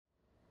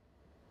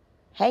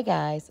Hey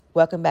guys,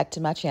 welcome back to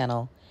my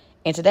channel.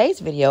 In today's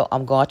video,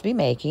 I'm going to be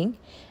making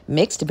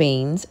mixed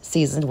beans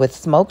seasoned with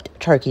smoked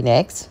turkey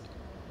necks,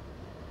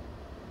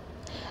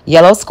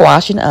 yellow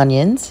squash and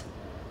onions,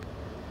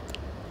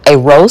 a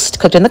roast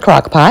cooked in the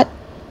crock pot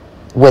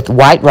with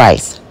white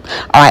rice.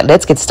 All right,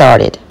 let's get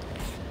started.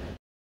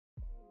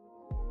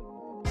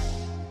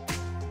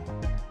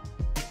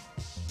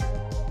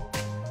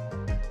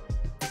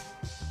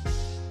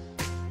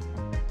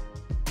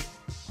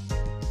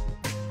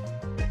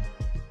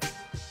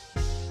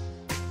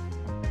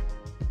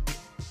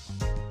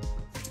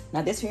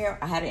 Now this here,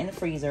 I had it in the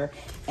freezer,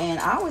 and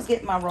I always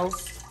get my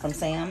roast from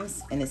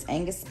Sam's, and it's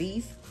Angus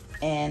beef,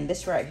 and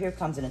this right here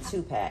comes in a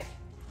 2-pack.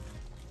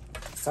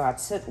 So I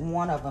took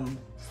one of them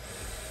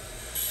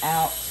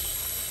out,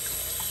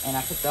 and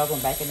I put the other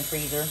one back in the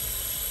freezer.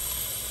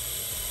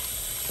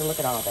 So look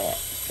at all that.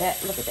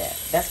 Look at that.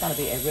 That's gonna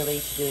be a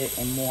really good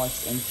and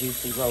moist and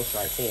juicy roast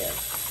right there.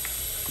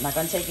 I'm not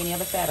gonna take any of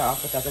the fat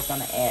off because it's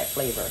gonna add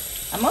flavor.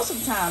 And most of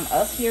the time,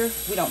 us here,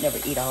 we don't never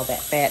eat all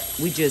that fat.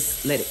 We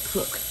just let it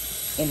cook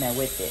in there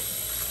with it.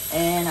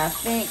 And I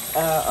think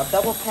a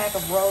double pack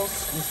of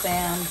roast from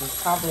Sam's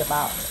is probably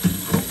about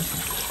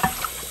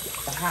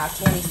the high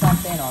 20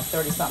 something or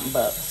 30 something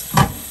bucks.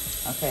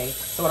 Okay,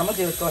 so what I'm gonna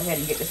do is go ahead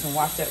and get this one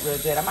washed up real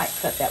good. I might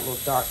cut that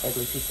little dark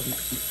ugly piece of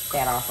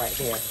fat off right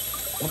there.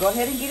 I'm gonna go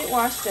ahead and get it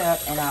washed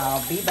up, and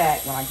I'll be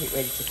back when I get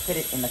ready to put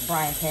it in the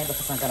frying pan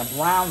because I'm gonna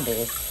brown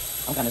this.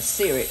 I'm gonna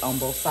sear it on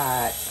both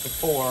sides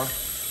before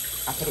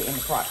I put it in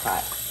the crock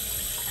pot.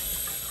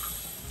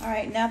 All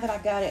right, now that I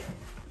got it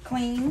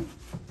clean,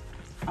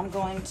 I'm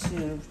going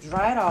to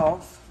dry it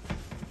off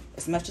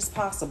as much as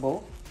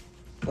possible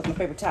with my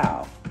paper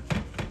towel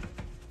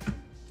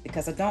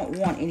because I don't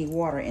want any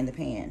water in the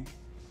pan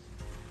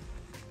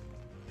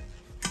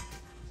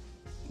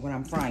when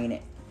I'm frying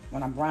it,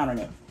 when I'm browning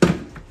it.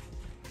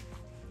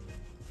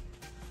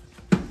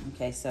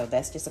 Okay, so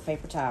that's just a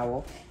paper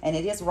towel, and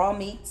it is raw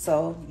meat,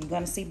 so you're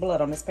gonna see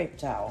blood on this paper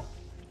towel.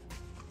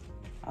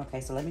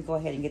 Okay, so let me go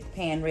ahead and get the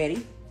pan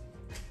ready.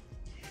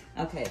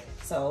 Okay,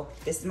 so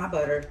this is my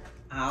butter.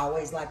 I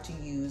always like to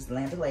use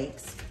Land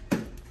O'Lakes.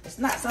 It's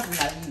not something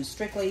I use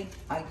strictly.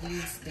 I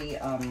use the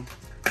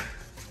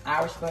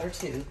Irish butter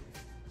too.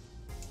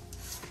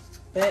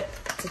 But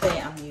today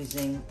I'm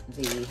using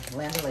the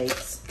Land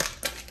O'Lakes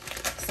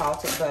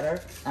salted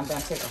butter. I'm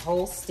gonna take a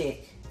whole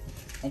stick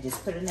and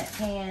just put it in that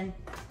pan.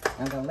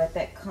 I'm gonna let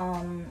that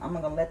I'm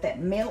gonna let that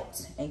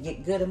melt and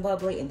get good and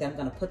bubbly, and then I'm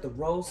gonna put the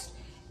roast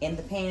in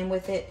the pan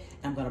with it.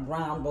 I'm gonna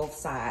brown both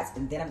sides,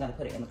 and then I'm gonna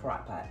put it in the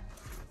crock pot.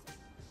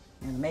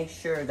 And make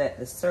sure that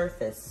the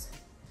surface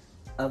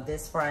of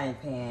this frying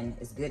pan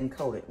is good and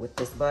coated with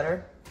this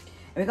butter.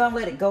 And we're gonna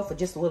let it go for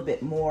just a little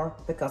bit more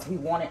because we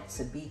want it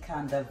to be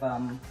kind of,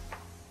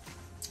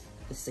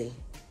 let's see.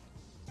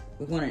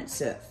 We want it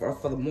to,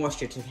 for the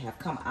moisture to have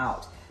come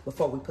out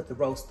before we put the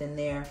roast in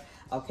there,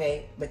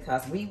 okay?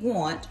 Because we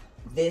want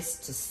this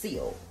to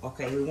seal,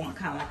 okay? We want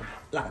kind of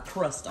like a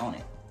crust on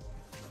it.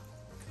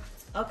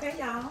 Okay,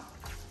 y'all.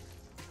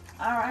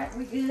 All right,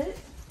 we good?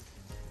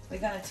 We're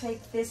gonna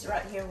take this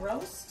right here,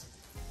 roast,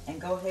 and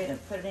go ahead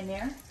and put it in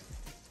there.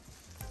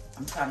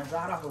 I'm trying to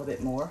dry it off a little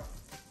bit more.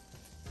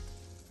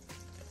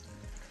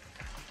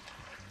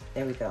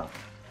 There we go.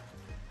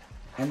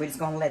 And we're just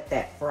gonna let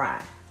that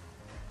fry,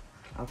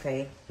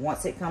 okay?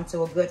 Once it comes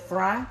to a good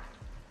fry,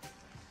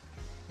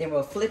 then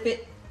we'll flip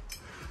it,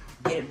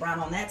 get it brown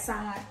on that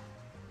side,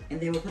 and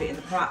then we'll put it in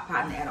the crock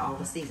pot and add all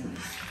the seasonings.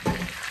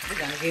 We're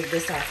gonna give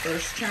this our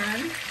first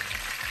turn.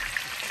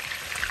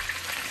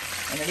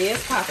 And it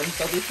is popping,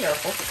 so be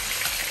careful.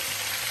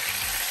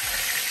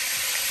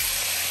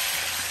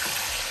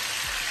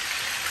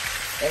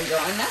 There you go.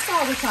 And that's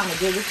all we're trying to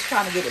do. We're just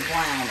trying to get it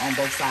brown on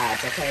both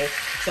sides, okay?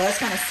 So it's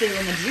kind of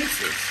sealing the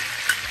juices.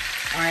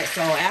 All right,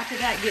 so after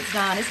that gets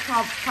done, it's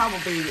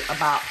probably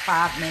about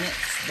 5 minutes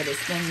that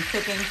it's been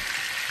cooking.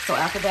 So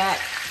after that,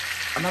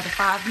 another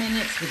 5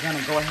 minutes, we're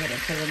gonna go ahead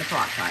and put it in the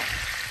crock pot.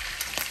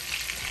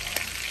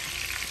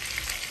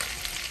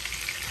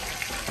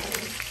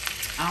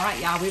 All right,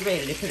 y'all, we're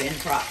ready to put it in the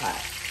crock pot.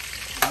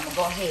 I'm gonna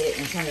go ahead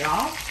and turn it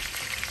off.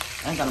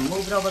 I'm gonna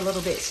move it over a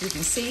little bit so you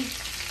can see.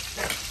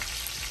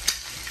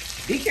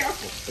 Be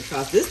careful,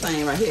 because this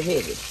thing right here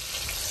heavy.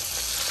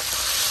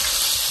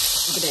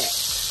 Look at that.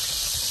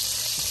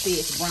 See,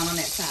 it's brown on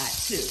that side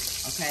too,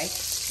 okay?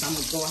 So I'm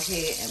gonna go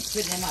ahead and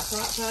put it in my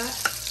crock pot.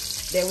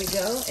 There we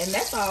go, and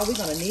that's all we're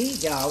gonna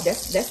need, y'all.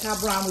 That's how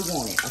brown we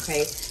want it,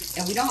 okay?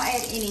 And we don't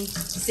add any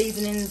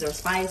seasonings or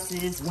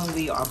spices when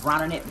we are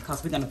browning it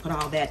because we're gonna put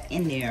all that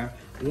in there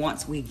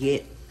once we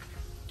get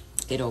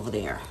it over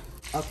there.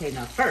 Okay,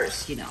 now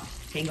first, you know,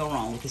 can't go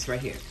wrong with this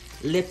right here.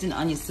 Lipton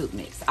onion soup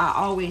mix. I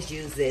always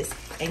use this,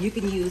 and you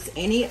can use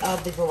any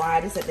of the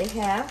varieties that they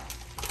have.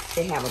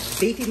 They have a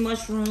beefy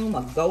mushroom,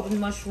 a golden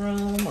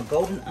mushroom, a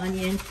golden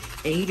onion,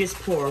 and you just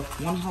pour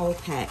one whole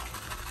pack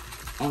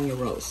on your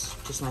roast,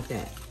 just like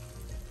that,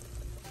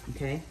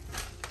 okay?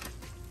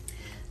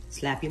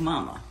 Slap your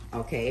mama,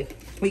 okay?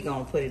 We're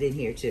gonna put it in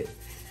here too.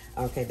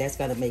 Okay, that's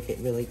gonna make it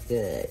really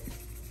good,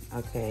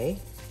 okay?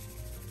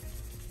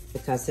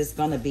 because it's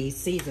gonna be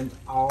seasoned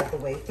all the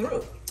way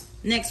through.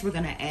 Next, we're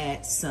gonna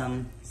add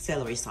some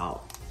celery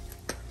salt.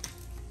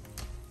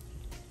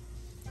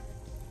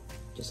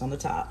 Just on the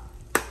top,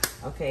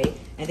 okay?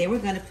 And then we're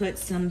gonna put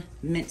some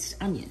minced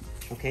onion,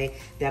 okay?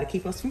 That'll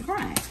keep us from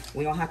crying.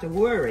 We don't have to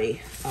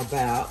worry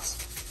about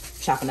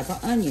chopping up our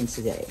onions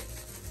today.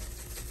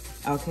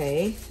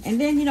 Okay, and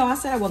then, you know, I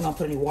said I wasn't gonna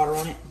put any water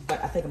on it,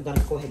 but I think I'm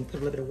gonna go ahead and put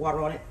a little bit of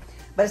water on it,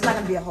 but it's not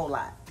gonna be a whole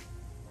lot.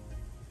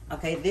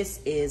 Okay, this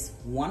is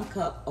 1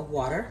 cup of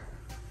water.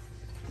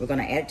 We're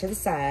gonna add it to the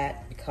side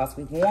because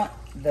we want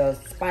the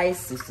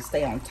spices to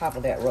stay on top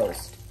of that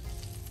roast.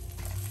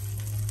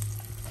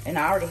 And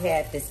I already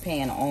had this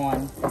pan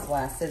on, that's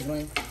why it's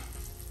sizzling.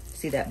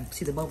 See that,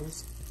 see the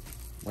bubbles?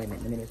 Wait a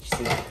minute, let me let you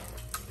see.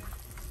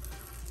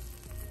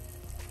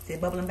 See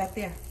it bubbling back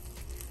there?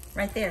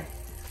 Right there.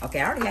 Okay,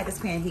 I already had this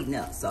pan heating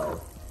up,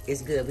 so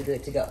it's good, we're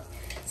good to go.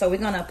 So we're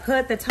gonna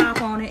put the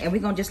top on it and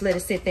we're gonna just let it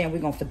sit there and we're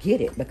gonna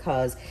forget it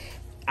because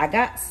I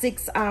got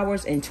 6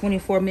 hours and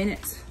 24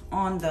 minutes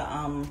on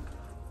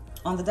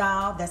the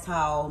dial. That's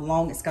how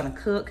long it's gonna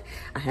cook.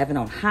 I have it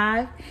on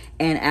high,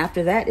 and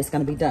after that, it's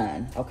gonna be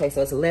done. Okay,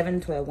 so it's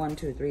 11, 12, 1,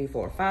 2, 3,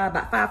 4, 5,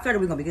 about 5:30,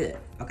 we're gonna be good,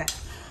 okay?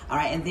 All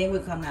right, and then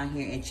we'll come down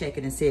here and check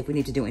it and see if we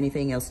need to do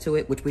anything else to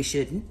it, which we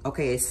shouldn't.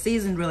 Okay, it's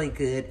seasoned really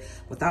good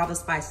with all the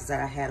spices that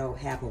I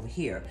have over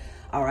here.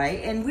 All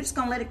right, and we're just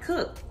gonna let it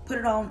cook. Put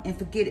it on and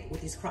forget it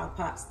with these crock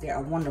pots. They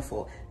are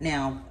wonderful.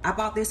 Now, I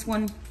bought this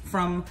one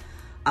from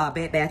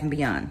Bed Bath &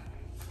 Beyond.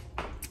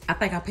 I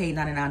think I paid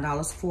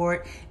 $99 for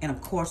it. And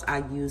of course,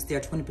 I used their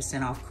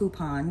 20% off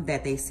coupon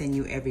that they send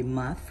you every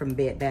month from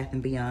Bed Bath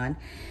 & Beyond.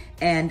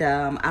 And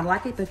I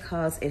like it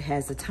because it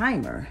has a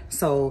timer.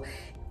 So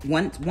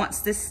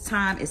once this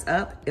time is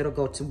up, it'll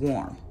go to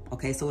warm.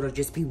 Okay, so it'll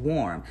just be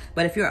warm.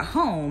 But if you're at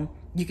home,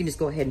 you can just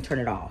go ahead and turn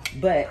it off.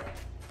 But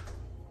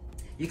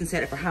you can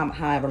set it for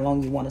however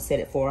long you want to set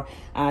it for.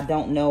 I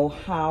don't know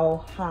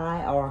how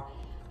high or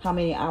how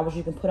many hours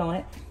you can put on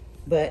it,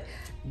 but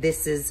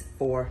this is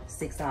for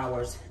 6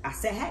 hours. I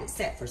had it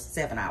set for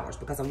 7 hours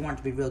because I wanted it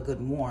to be real good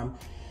and warm,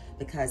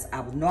 because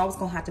I know I was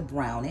gonna have to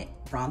brown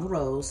the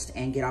roast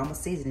and get all my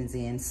seasonings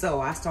in.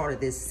 So I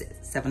started this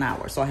 7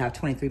 hours. So I have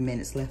 23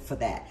 minutes left for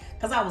that,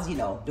 because I was, you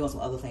know, doing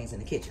some other things in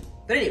the kitchen.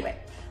 But anyway,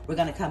 we're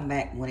gonna come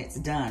back when it's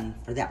done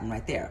for that one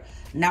right there.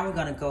 Now we're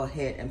gonna go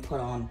ahead and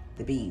put on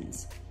the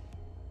beans.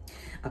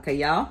 Okay,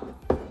 y'all,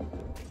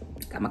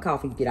 got my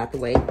coffee, get out the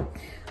way.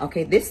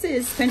 Okay, this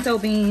is pinto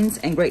beans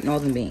and great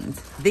northern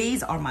beans.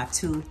 These are my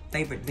 2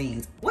 favorite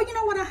beans. Well, you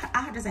know what,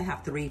 I just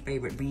have 3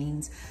 favorite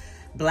beans.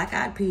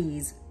 Black-eyed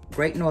peas,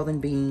 great northern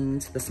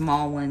beans, the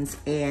small ones,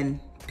 and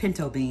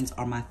pinto beans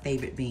are my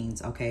favorite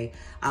beans, okay?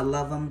 I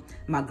love them.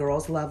 My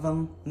girls love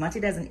them.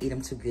 Munchie doesn't eat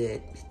them too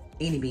good,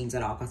 any beans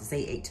at all, because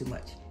they ate too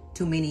much.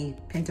 Too many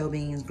pinto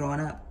beans growing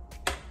up.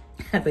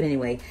 But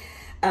anyway,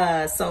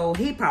 so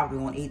he probably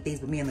won't eat these,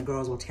 but me and the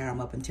girls will tear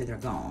them up until they're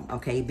gone,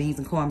 okay? Beans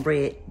and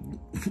cornbread,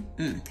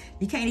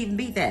 you can't even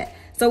beat that.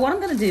 So what I'm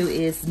gonna do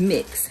is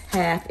mix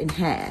half and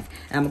half.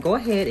 And I'm gonna go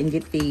ahead and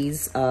get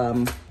these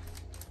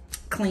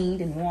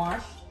cleaned and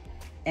washed.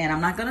 And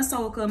I'm not gonna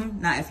soak them.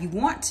 Now, if you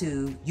want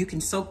to, you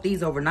can soak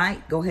these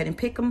overnight. Go ahead and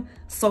pick them,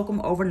 soak them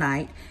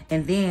overnight,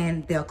 and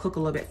then they'll cook a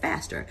little bit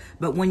faster.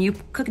 But when you're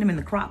cooking them in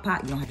the crock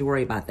pot, you don't have to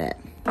worry about that,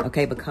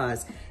 okay?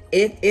 Because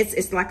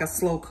it's like a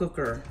slow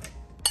cooker.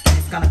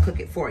 It's gonna cook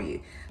it for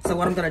you. So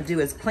what I'm gonna do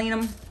is clean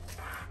them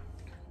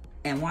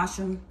and wash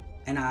them,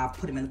 and I'll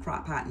put them in the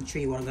crock pot and show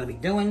you what I'm gonna be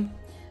doing.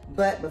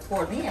 But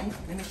before then,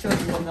 let me show you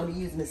what I'm gonna be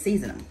using to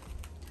season them.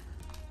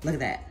 Look at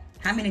that.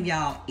 How many of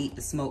y'all eat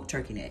the smoked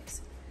turkey necks?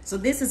 So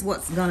this is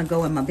what's gonna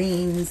go in my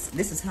beans.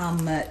 This is how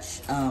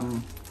much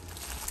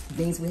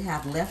beans we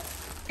have left.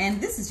 And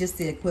this is just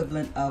the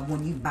equivalent of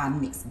when you buy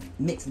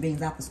mixed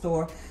beans out the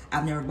store.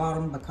 I've never bought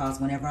them because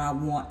whenever I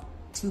want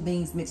 2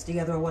 beans mixed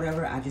together or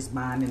whatever, I just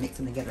buy them and mix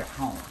them together at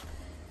home.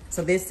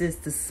 So this is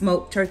the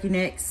smoked turkey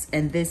necks,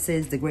 and this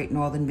is the great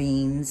northern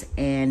beans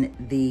and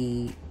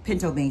the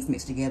pinto beans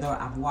mixed together.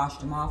 I've washed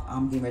them off.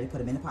 I'm getting ready to put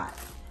them in the pot.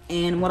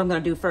 And what I'm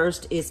gonna do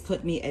first is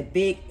put me a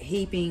big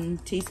heaping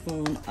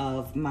teaspoon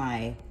of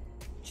my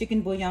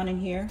chicken bouillon in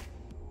here.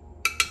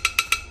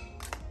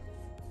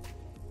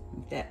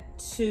 That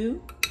 2.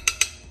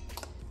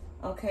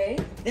 Okay,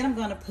 then I'm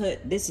gonna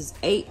put, this is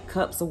 8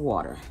 cups of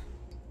water.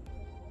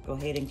 Go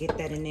ahead and get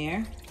that in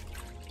there.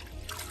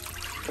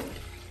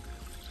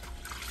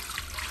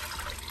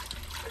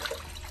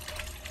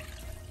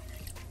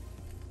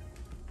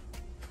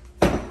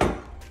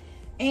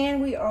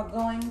 And we are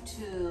going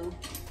to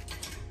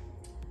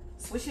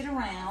switch it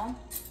around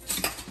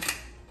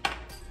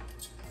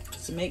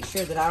to make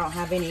sure that I don't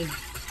have any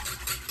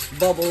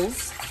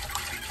bubbles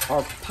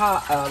or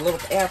little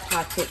air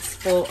pockets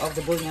full of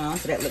the bouillon.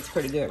 So that looks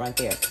pretty good right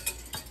there.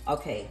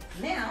 Okay,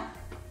 now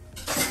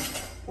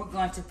we're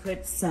going to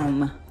put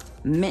some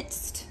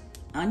minced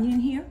onion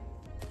here.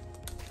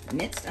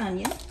 Minced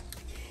onion.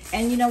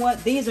 And you know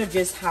what? These are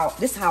just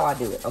this is how I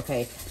do it,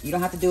 okay? You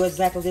don't have to do it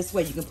exactly this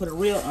way. You can put a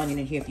real onion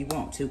in here if you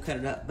want to, cut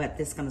it up, but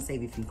this is gonna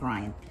save you from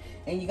crying.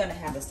 And you're gonna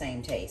have the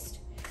same taste.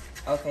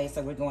 Okay,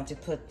 so we're going to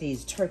put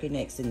these turkey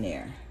necks in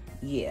there.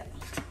 Yeah,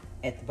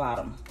 at the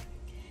bottom.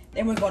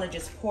 Then we're going to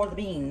just pour the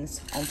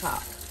beans on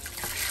top.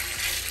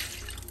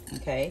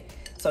 Okay,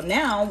 so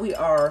now we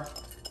are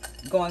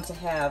going to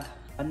have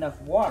enough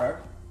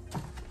water.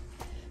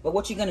 But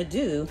what you're going to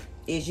do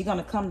is you're going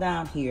to come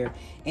down here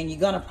and you're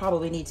going to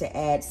probably need to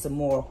add some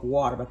more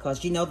water,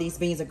 because you know these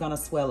beans are going to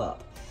swell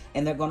up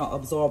and they're going to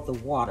absorb the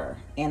water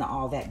and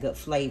all that good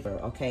flavor.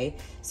 Okay,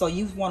 so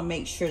you want to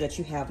make sure that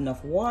you have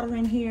enough water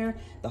in here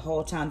the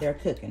whole time they're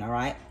cooking. All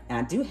right, and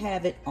I do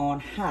have it on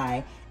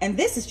high, and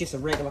this is just a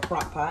regular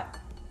crock pot.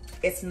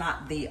 It's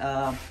not the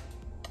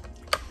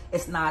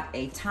it's not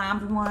a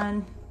timed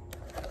one,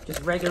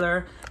 just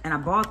regular. And I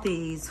bought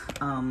these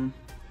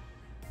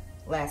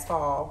last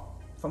fall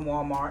from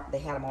Walmart. They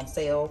had them on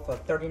sale for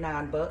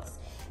 39 bucks.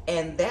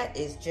 And that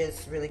is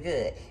just really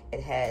good.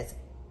 It has,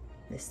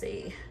 let's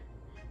see,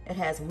 it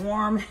has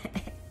warm,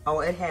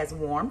 oh, it has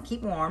warm,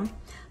 keep warm,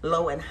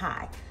 low and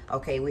high.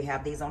 Okay, we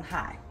have these on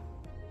high.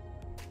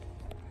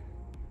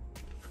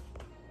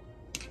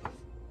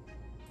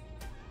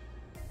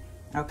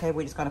 Okay,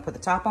 we're just gonna put the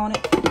top on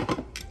it.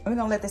 We're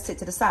gonna let this sit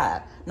to the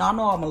side. Now I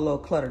know I'm a little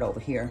cluttered over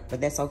here,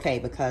 but that's okay,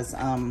 because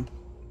I'm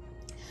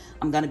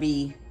gonna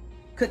be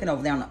cooking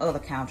over there on the other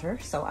counter,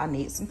 so I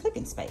need some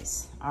cooking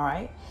space. All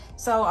right,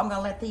 so I'm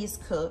gonna let these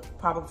cook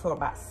probably for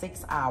about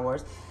 6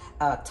 hours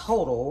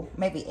total,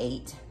 maybe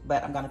 8,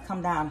 but I'm gonna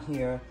come down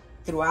here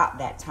throughout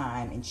that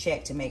time and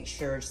check to make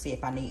sure, see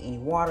if I need any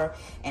water,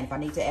 and if I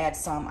need to add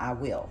some, I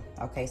will.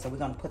 Okay, so we're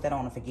gonna put that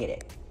on and forget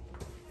it.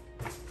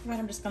 All right,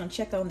 I'm just gonna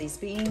check on these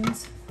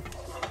beans.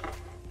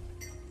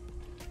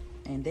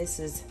 And this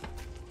is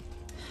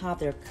how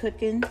they're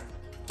cooking.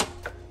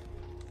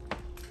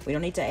 We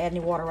don't need to add any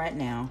water right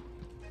now.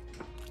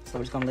 So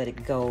we're just gonna let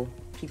it go,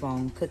 keep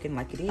on cooking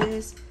like it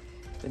is.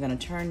 We're gonna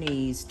turn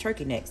these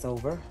turkey necks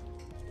over.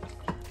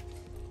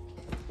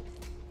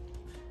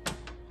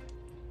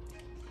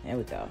 There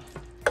we go.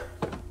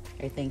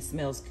 Everything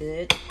smells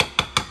good.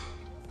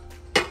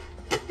 All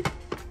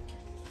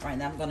right,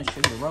 now I'm gonna show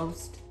you the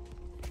roast.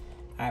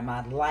 All right,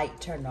 my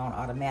light turned on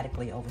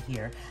automatically over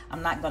here.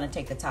 I'm not gonna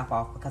take the top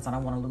off because I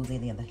don't wanna lose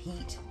any of the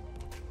heat.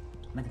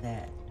 Look at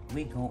that.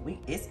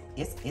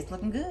 It's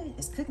looking good.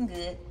 It's cooking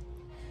good.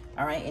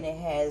 All right, and it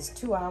has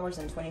 2 hours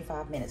and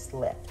 25 minutes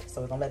left.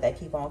 So we're gonna let that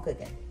keep on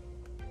cooking.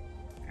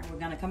 All right, we're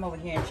gonna come over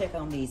here and check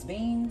on these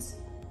beans.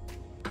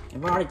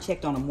 I've already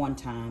checked on them one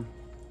time,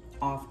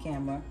 off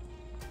camera.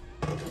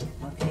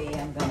 Okay,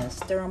 I'm gonna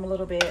stir them a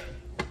little bit.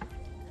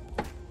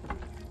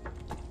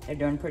 They're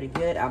doing pretty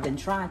good. I've been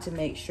trying to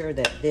make sure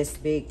that this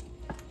big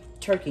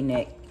turkey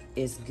neck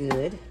is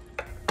good.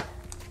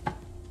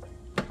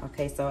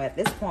 Okay, so at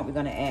this point, we're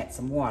gonna add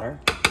some water.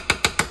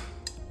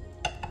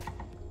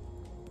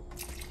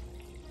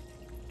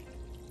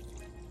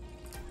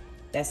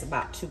 That's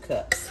about 2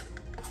 cups.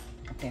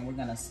 Okay, and we're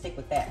gonna stick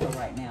with that for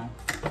right now.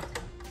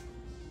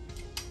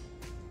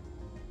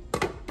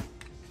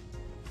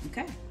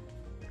 Okay.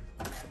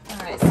 All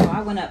right, so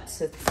I went up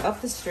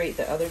the street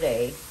the other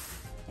day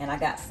and I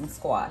got some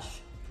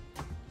squash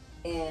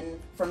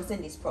from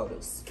Cindy's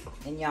Produce.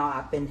 And y'all,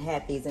 I've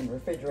had these in the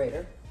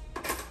refrigerator.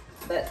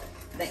 But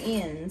the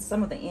ends,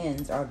 some of the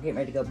ends are getting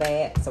ready to go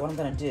bad. So what I'm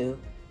gonna do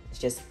is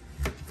just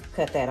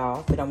cut that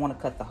off. We don't wanna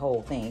cut the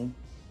whole thing.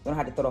 We don't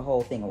have to throw the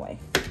whole thing away.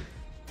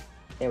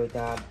 There we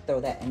go, throw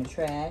that in the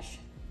trash.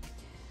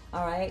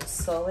 All right,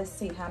 so let's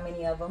see how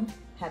many of them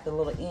have the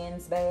little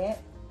ends bad.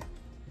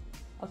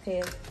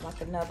 Okay,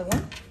 like another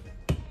one.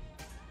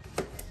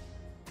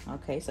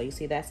 Okay, so you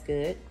see that's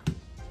good.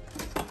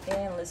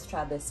 And let's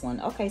try this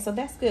one. Okay, so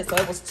that's good. So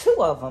it was 2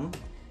 of them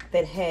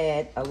that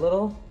had a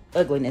little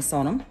ugliness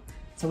on them.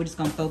 So we're just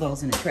gonna throw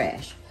those in the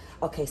trash.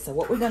 Okay, so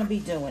what we're gonna be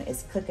doing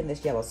is cooking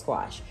this yellow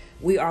squash.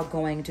 We are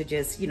going to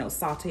just, you know,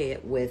 saute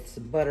it with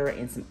some butter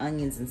and some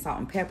onions and salt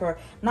and pepper.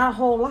 Not a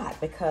whole lot,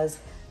 because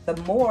the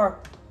more,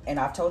 and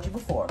I've told you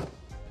before,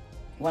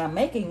 when I'm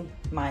making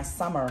my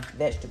summer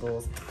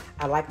vegetables,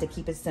 I like to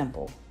keep it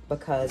simple,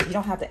 because you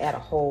don't have to add a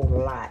whole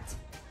lot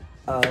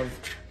of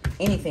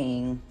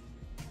anything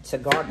to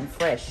garden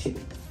fresh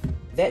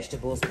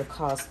vegetables,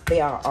 because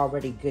they are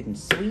already good and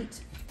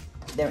sweet.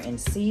 They're in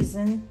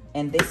season,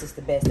 and this is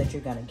the best that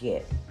you're gonna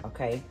get,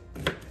 okay?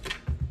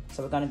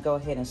 So we're gonna go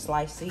ahead and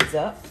slice these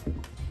up.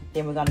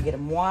 Then we're gonna get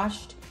them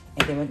washed,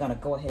 and then we're gonna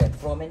go ahead and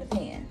throw them in the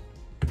pan.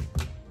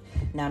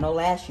 Now, I know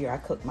last year I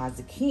cooked my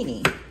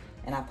zucchini,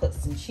 and I put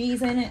some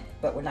cheese in it,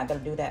 but we're not gonna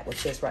do that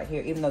with this right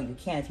here, even though you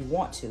can if you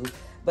want to.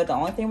 But the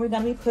only thing we're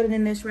gonna be putting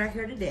in this right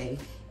here today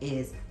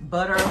is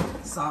butter,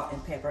 salt,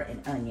 and pepper,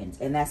 and onions.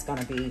 And that's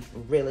gonna be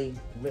really,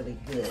 really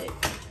good.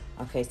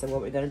 Okay, so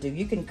what we're gonna do,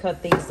 you can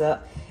cut these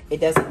up.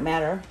 It doesn't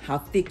matter how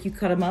thick you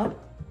cut them up.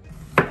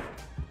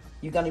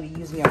 You're gonna be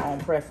using your own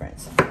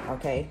preference,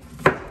 okay?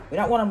 We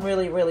don't want them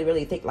really, really,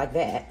 really thick like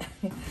that.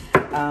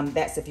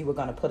 That's if you were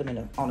gonna put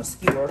them on a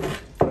skewer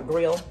or a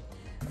grill.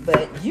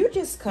 But you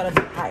just cut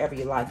them however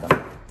you like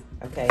them,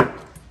 okay?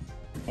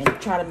 And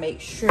try to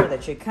make sure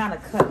that you're kind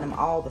of cutting them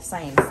all the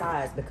same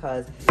size,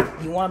 because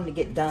you want them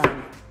to get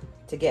done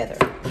together.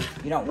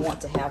 You don't want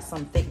to have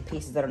some thick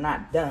pieces that are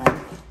not done,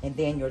 and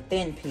then your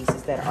thin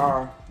pieces that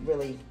are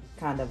really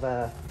kind of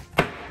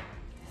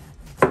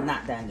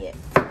not done yet.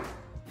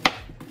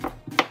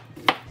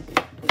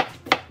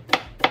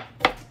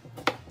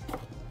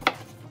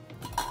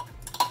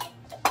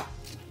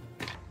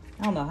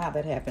 I don't know how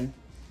that happened,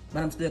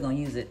 but I'm still gonna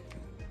use it.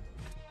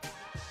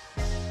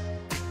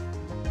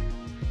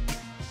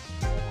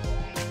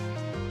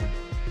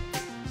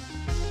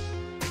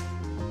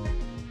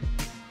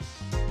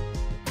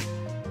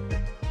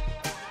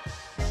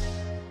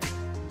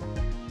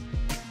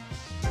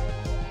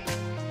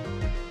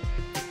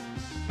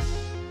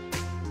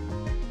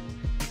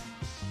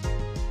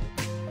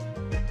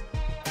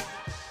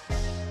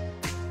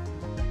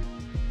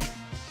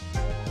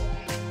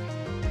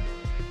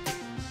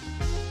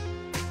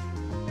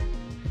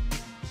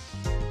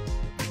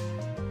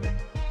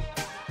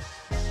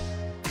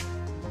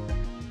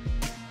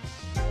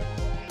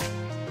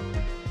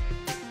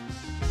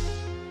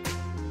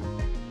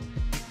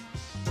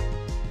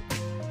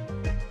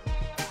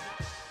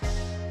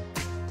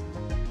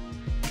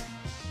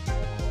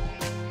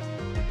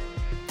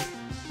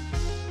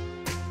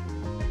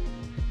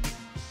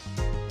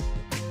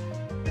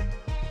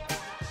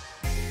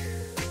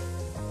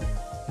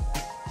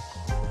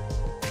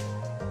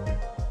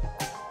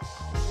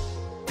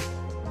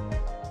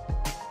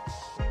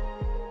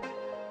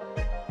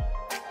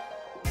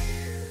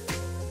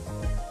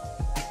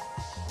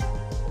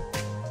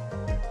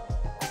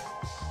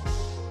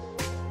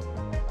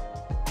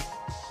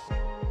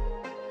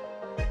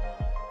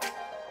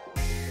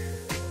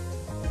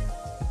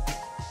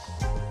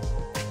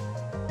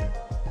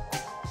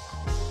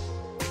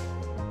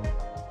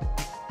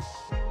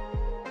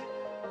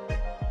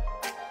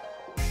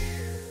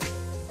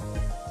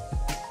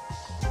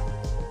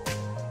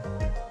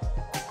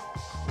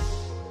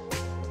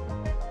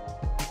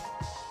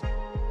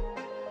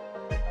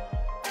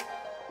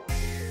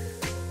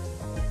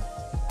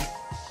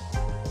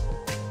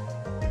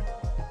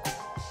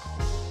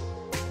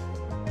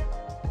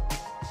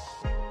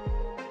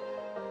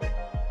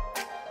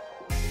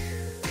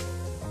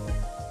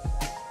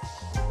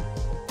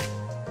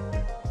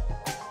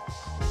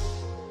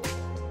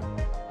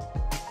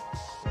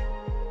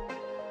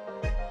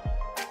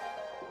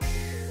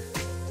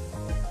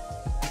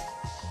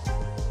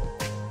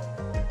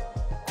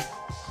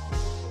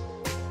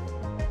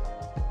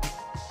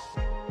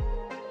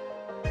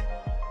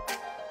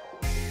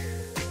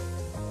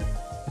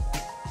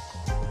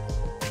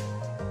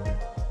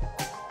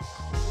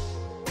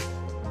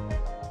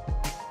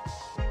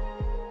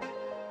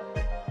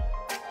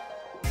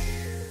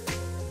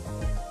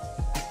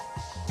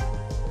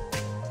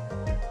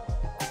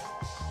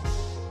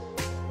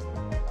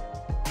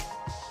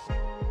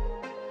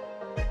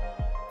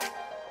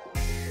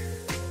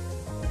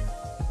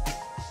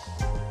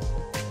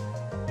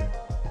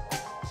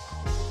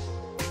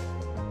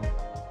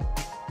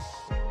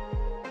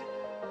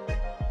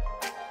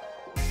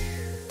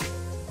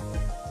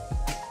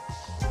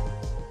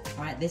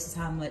 This is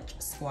how much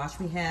squash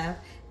we have,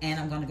 and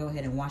I'm gonna go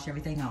ahead and wash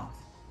everything off.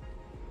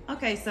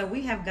 Okay, so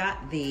we have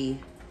got the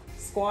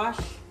squash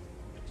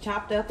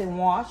chopped up and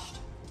washed,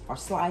 or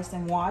sliced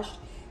and washed.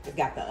 We've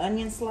got the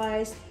onion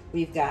sliced.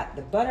 We've got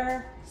the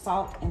butter,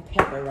 salt, and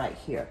pepper right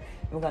here.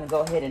 We're gonna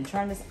go ahead and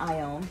turn this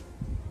eye on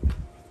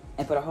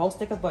and put a whole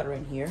stick of butter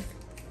in here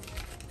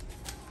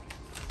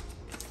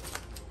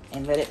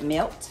and let it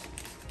melt.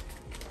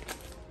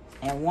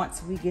 And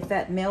once we get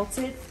that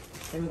melted,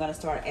 then we're gonna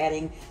start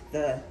adding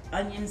the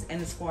onions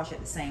and the squash at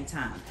the same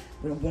time.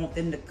 We want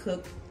them to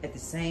cook at the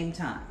same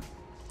time.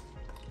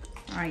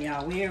 All right,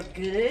 y'all, we're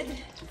good.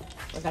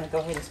 We're gonna go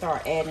ahead and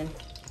start adding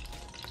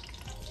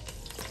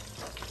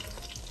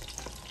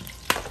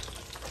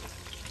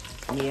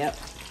Yep.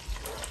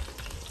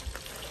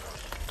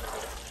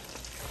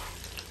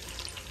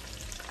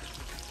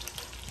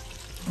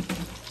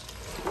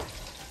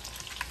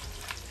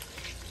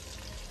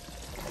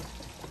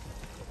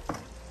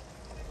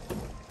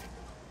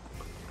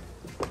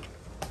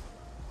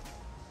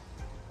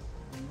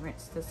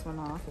 Rinse this one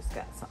off. It's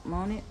got something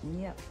on it.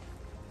 Yep.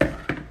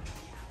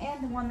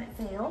 And the one that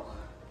fell.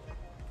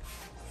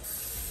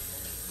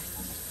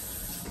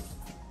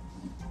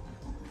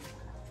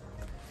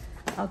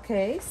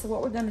 Okay, so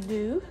what we're gonna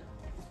do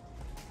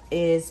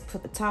is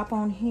put the top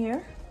on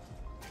here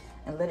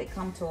and let it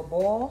come to a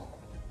boil,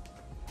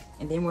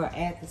 and then we'll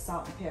add the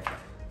salt and pepper.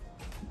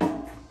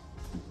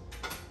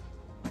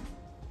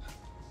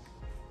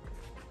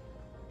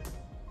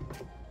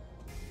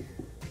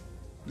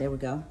 There we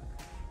go.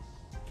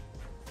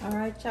 All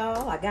right,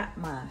 y'all, I got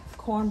my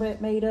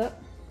cornbread made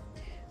up.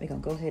 We're gonna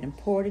go ahead and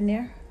pour it in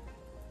there.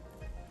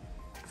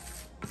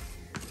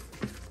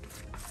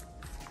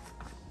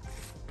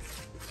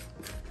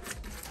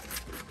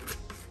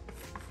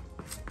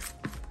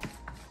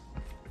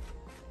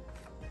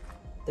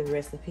 The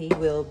recipe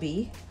will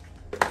be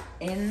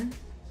in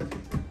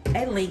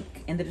a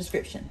link in the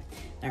description.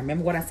 Now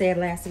remember what I said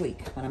last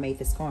week when I made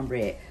this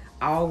cornbread.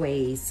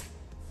 Always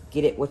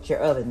get it with your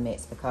oven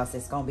mitts because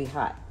it's gonna be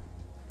hot.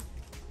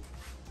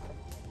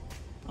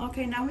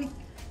 Okay, now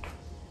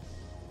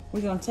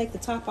we're gonna take the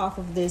top off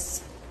of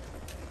this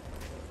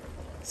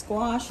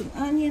squash and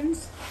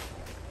onions.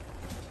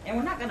 And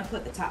we're not gonna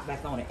put the top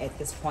back on it at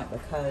this point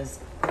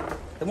because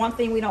the one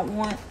thing we don't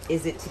want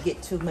is it to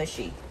get too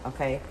mushy,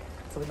 okay?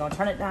 So we're gonna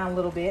turn it down a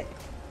little bit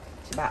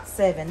to about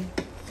 7.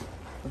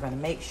 We're gonna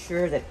make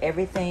sure that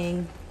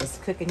everything is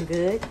cooking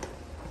good.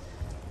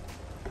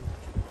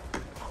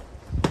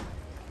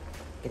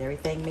 Get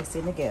everything mixed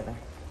in together.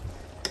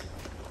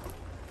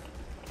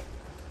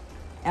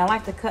 And I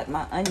like to cut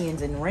my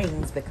onions in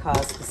rings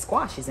because the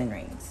squash is in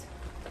rings.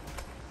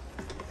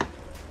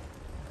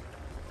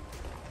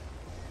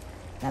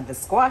 Now the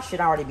squash should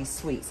already be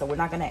sweet, so we're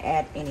not gonna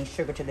add any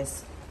sugar to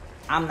this.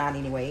 I'm not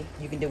anyway.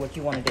 You can do what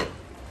you wanna do.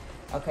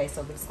 Okay,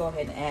 so let's go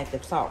ahead and add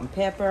the salt and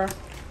pepper.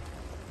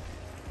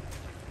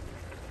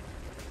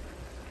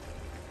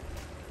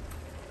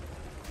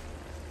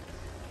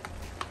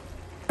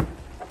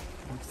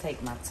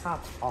 Take my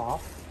top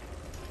off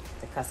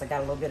because I got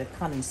a little bit of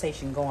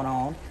condensation going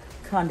on.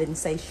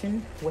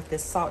 Condensation with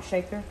this salt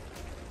shaker.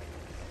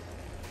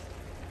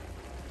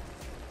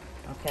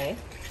 Okay.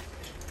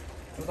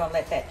 We're gonna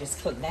let that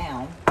just cook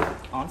down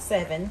on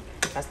 7.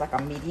 That's like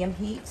a medium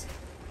heat.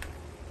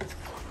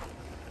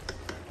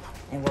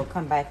 And we'll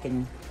come back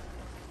and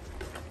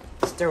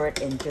stir it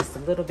in just a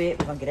little bit.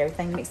 We're gonna get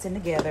everything mixed in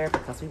together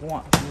because we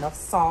want enough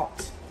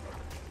salt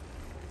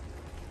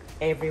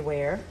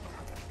everywhere.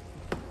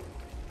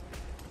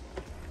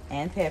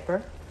 And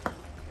pepper.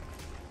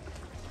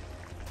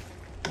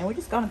 And we're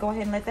just gonna go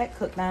ahead and let that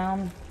cook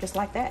down just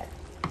like that.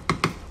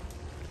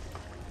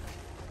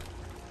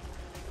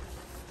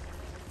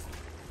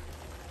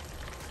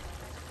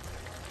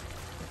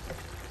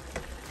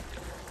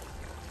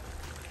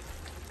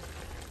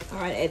 All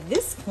right, at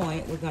this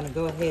point, we're gonna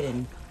go ahead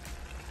and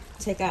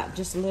take out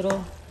just a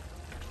little,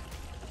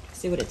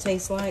 see what it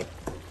tastes like.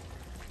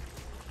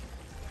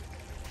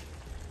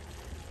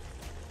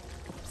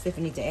 See if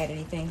we need to add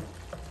anything.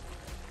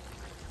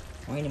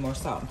 Or any more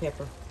salt and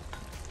pepper.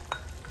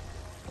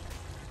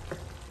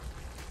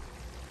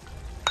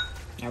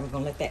 Now we're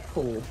gonna let that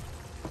cool.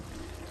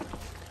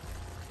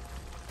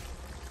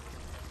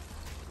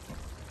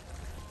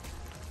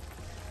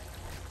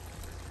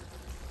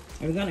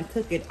 And we're gonna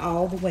cook it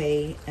all the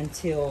way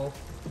until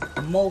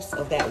most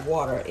of that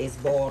water is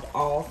boiled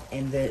off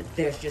and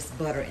there's just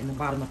butter in the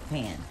bottom of the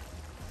pan.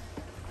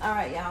 All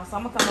right, y'all, so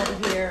I'm gonna come over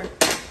here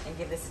and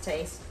give this a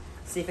taste.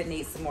 See if it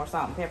needs some more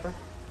salt and pepper.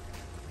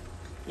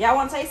 Y'all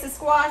want to taste the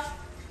squash?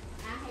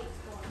 I hate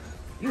squash.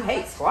 You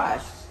hate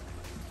squash?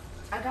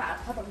 I got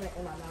a couple of it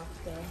in my mouth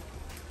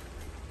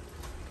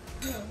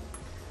today.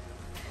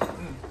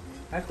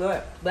 That's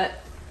good,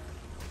 but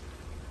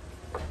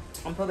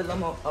I'm putting a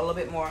little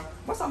bit more.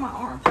 What's on my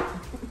arm?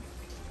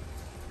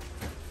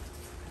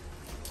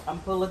 I'm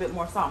putting a little bit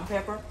more salt and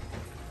pepper.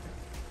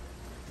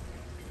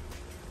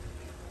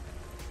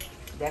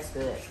 That's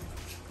good.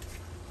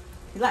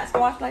 You like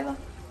squash, Layla?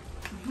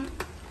 Mm-hmm.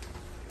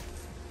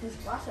 This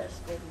squash is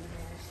good.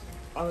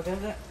 Oh,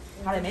 does it?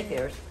 How do they make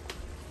theirs?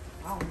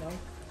 I don't know.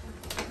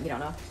 You don't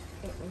know?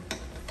 Mm-mm.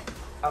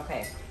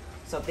 Okay,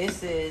 so that's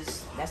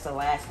the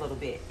last little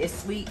bit. It's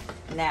sweet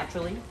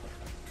naturally.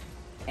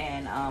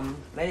 And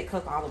let it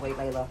cook all the way,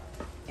 Layla.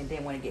 And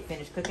then when it get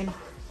finished cooking,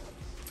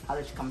 I'll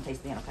let you come and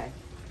taste it then, okay?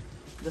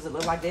 Does it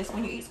look like this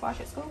when you eat squash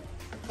at school?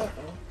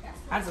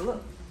 How does it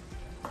look?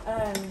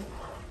 I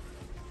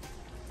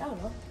don't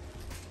know.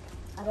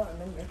 I don't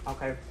remember.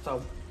 Okay,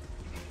 so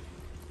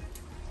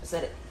I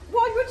said it.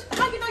 Well,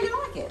 how you know you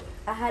like it?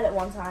 I had it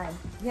one time.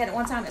 You had it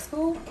one time at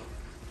school?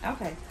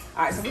 Okay.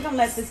 All right, so we're gonna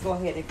let this go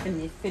ahead and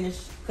finish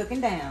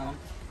cooking down,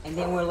 and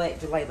then we'll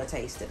let Jalayla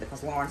taste it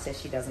because Lauren says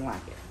she doesn't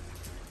like it.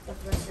 The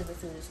rest of the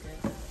food is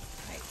good.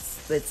 Right,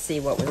 let's see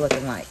what we're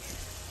looking like.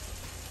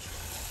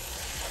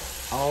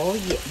 Oh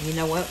yeah, you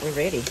know what? We're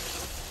ready.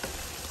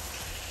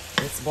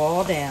 It's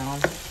boiled down.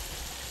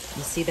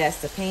 You see that's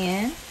the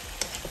pan.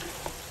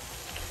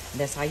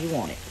 That's how you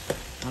want it,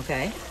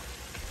 okay?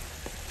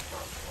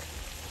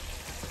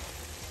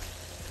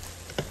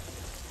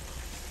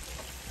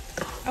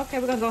 Okay,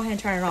 we're gonna go ahead and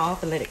turn it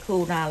off and let it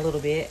cool down a little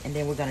bit, and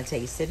then we're gonna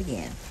taste it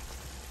again.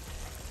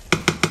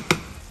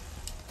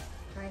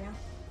 Right now?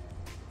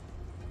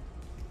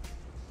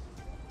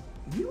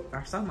 You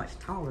are so much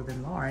taller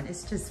than Lauren.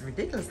 It's just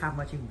ridiculous how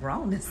much you've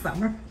grown this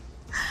summer.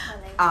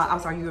 Oh, I'm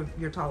sorry,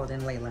 you're taller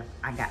than Layla.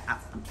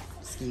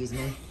 Excuse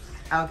me.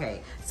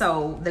 Okay,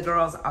 so the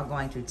girls are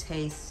going to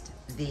taste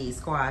the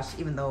squash,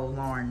 even though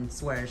Lauren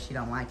swears she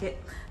don't like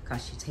it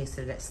because she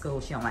tasted it at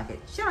school. She don't like it.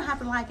 She don't have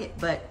to like it,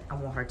 but I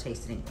want her to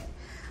taste it anyway.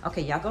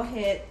 Okay, y'all go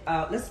ahead.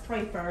 Let's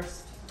pray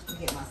first. Let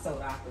me get my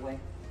soda out the way.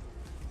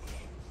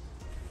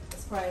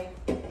 Let's pray.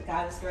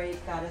 God is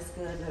great. God is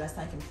good. Let us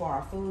thank him for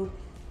our food.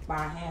 By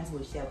our hands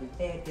we shall be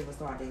fed. Give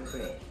us our daily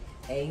bread.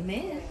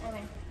 Amen.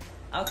 Amen.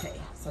 Okay,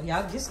 so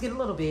y'all just get a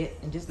little bit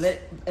and just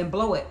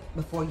blow it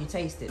before you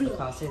taste it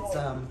because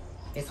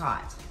it's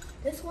hot.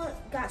 This one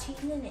got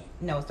cheese in it.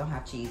 No, it don't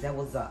have cheese. That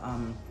was a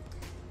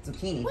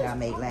zucchini that I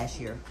made last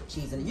year with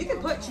cheese in it. You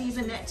can put cheese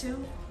in that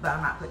too, but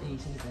I'm not putting any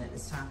cheese in it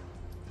this time.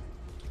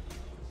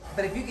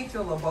 But if you get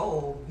your little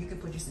bowl, you can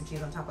put you some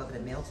cheese on top of it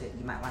and melt it.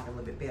 You might like it a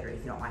little bit better if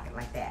you don't like it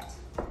like that.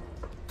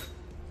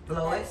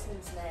 Blow That it.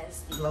 seems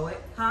nasty. Blow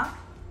it. Huh?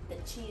 The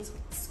cheese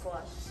with the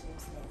squash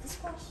seems nasty.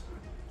 Squash?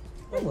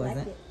 It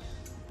wasn't.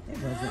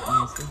 It wasn't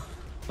nasty.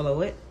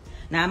 Blow it.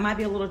 Now it might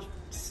be a little,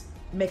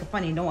 make a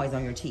funny noise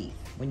on your teeth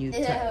when you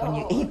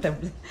eat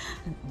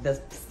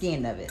the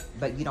skin of it,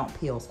 but you don't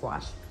peel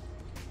squash.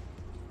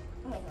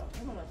 Oh my God.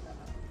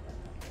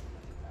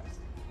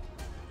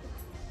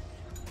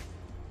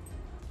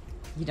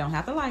 You don't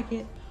have to like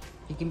it.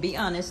 You can be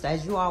honest,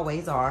 as you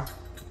always are.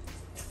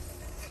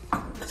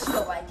 She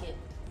don't like it.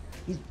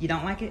 You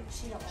don't like it?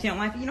 She don't like She don't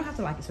like it? You don't have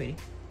to like it, sweetie.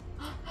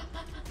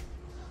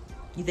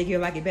 You think you'll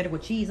like it better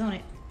with cheese on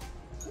it?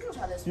 You can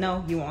try this one.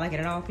 No, you won't like it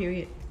at all,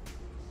 period.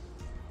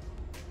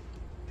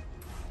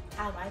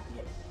 I like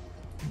it.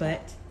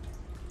 But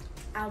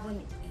I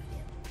wouldn't eat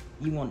it.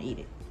 you won't eat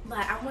it. But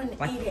I wouldn't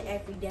Like- eat it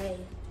every day.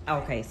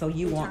 Okay, so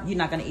you're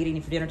not gonna eat any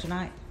for dinner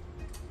tonight?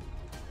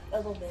 A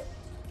little bit.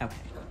 Okay.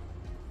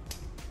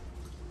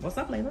 What's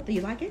up, Layla? Do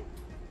you like it?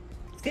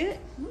 It's good?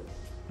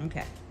 Mm-hmm.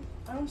 Okay.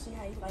 I don't see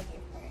how you like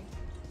it, Frank.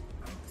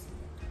 I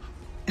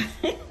don't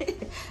see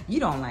it. You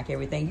don't like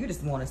everything. You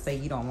just want to say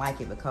you don't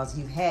like it because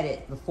you've had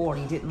it before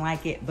and you didn't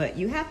like it, but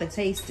you have to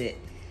taste it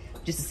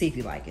just to see if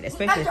you like it,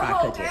 especially if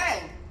I cook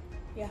it.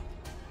 Yeah.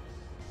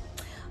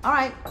 All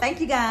right, thank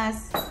you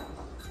guys.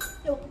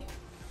 Nope.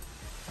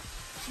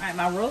 All right,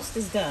 my roast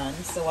is done.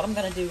 So what I'm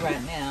gonna do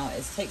right now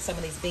is take some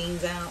of these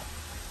beans out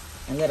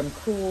and let them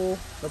cool.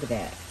 Look at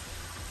that.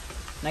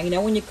 Now, you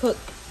know when you cook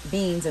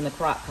beans in the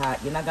crock pot,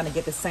 you're not gonna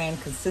get the same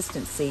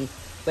consistency,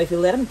 but if you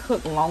let them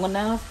cook long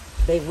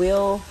enough, they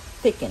will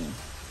thicken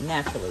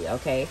naturally,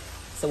 okay?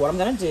 So what I'm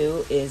gonna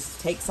do is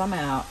take some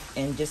out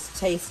and just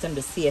taste them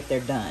to see if they're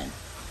done.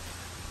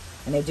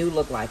 And they do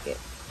look like it.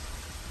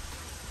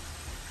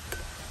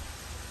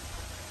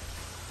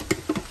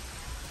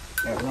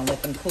 We're gonna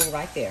let them cool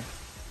right there.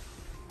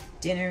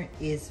 Dinner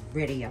is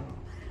ready, y'all.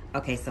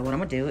 Okay, so what I'm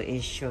gonna do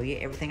is show you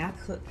everything I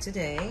cooked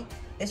today.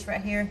 This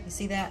right here, you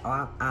see that?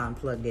 Oh, I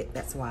unplugged it.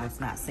 That's why it's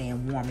not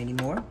saying warm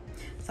anymore.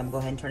 So I'm gonna go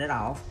ahead and turn it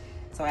off.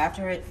 So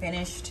after it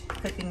finished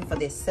cooking for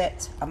this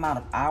set amount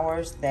of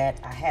hours that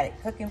I had it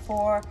cooking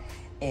for,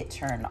 it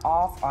turned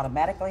off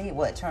automatically.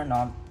 Well, it turned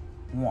on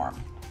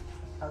warm.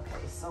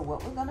 Okay, so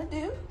what we're gonna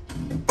do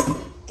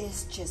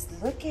is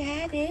just look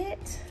at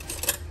it.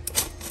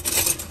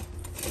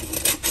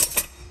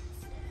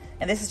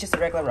 And this is just a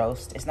regular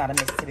roast. It's not a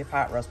Mississippi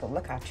pot roast, but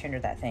look how tender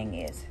that thing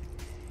is.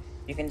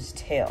 You can just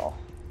tell.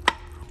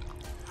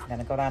 I'm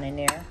gonna go down in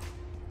there.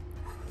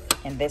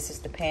 And this is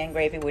the pan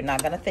gravy. We're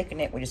not gonna thicken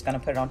it. We're just gonna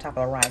put it on top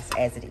of the rice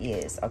as it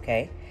is,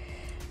 okay?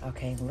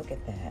 Okay, look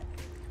at that.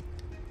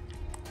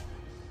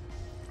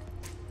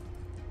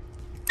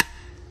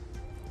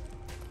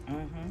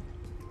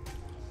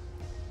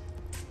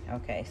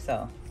 Okay,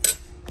 so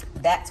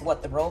that's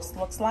what the roast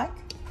looks like.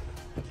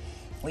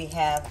 We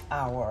have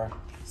our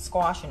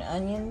squash and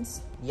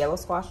onions, yellow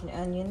squash and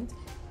onions,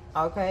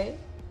 okay?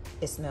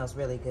 It smells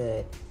really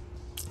good.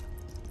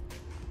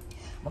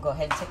 I'm gonna go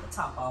ahead and take the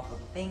top off of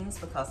the things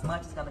because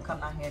Munch is gonna come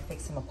down here and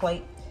fix him a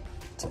plate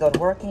to go to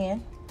work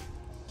in.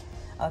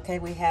 Okay,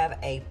 we have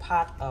a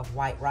pot of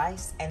white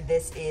rice, and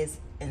this is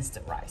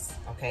instant rice,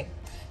 okay?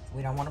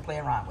 We don't wanna play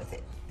around with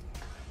it.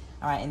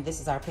 All right, and this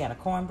is our pan of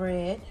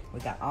cornbread. We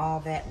got all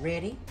that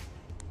ready.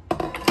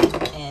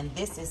 And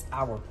this is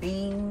our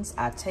beans.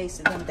 I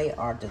tasted them, they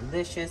are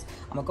delicious.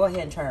 I'm gonna go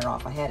ahead and turn it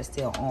off. I had it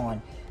still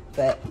on,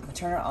 but I'm gonna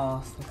turn it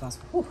off because,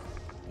 whew,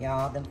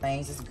 y'all, them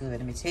things is good.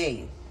 Let me tell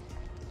you,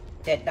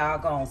 that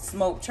doggone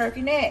smoked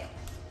turkey neck,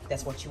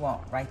 that's what you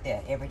want right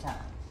there every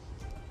time.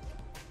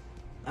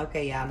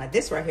 Okay, y'all, now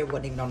this right here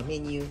wasn't even on the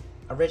menu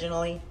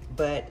originally,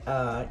 but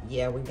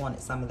yeah, we wanted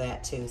some of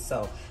that too.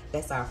 So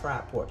that's our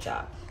fried pork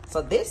chop.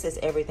 So this is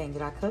everything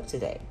that I cooked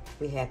today.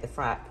 We had the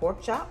fried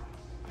pork chop.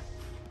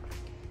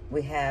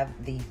 We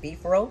have the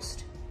beef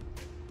roast,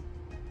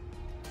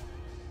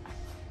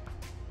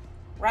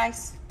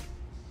 rice,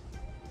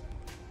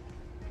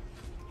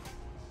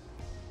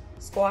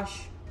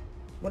 squash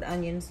with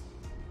onions,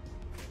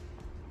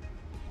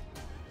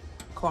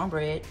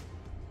 cornbread,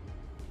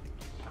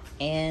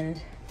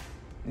 and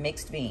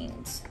mixed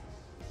beans.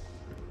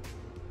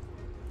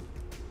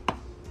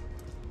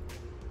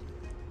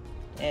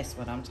 That's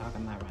what I'm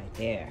talking about right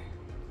there.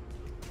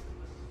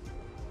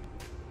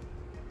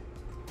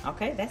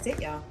 Okay, that's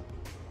it, y'all.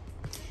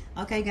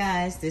 Okay,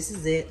 guys, this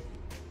is it.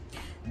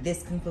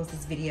 This concludes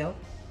this video.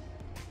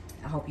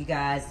 I hope you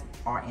guys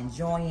are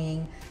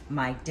enjoying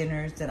my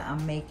dinners that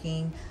I'm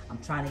making. I'm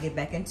trying to get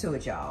back into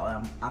it,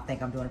 y'all. I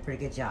think I'm doing a pretty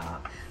good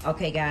job.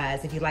 Okay,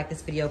 guys, if you like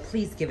this video,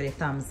 please give it a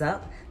thumbs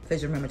up.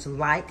 Please remember to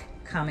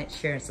like, comment,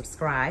 share, and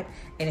subscribe.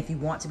 And if you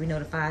want to be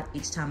notified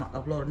each time I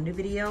upload a new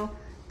video,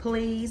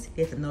 please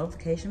hit the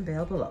notification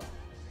bell below.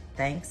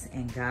 Thanks,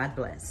 and God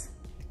bless.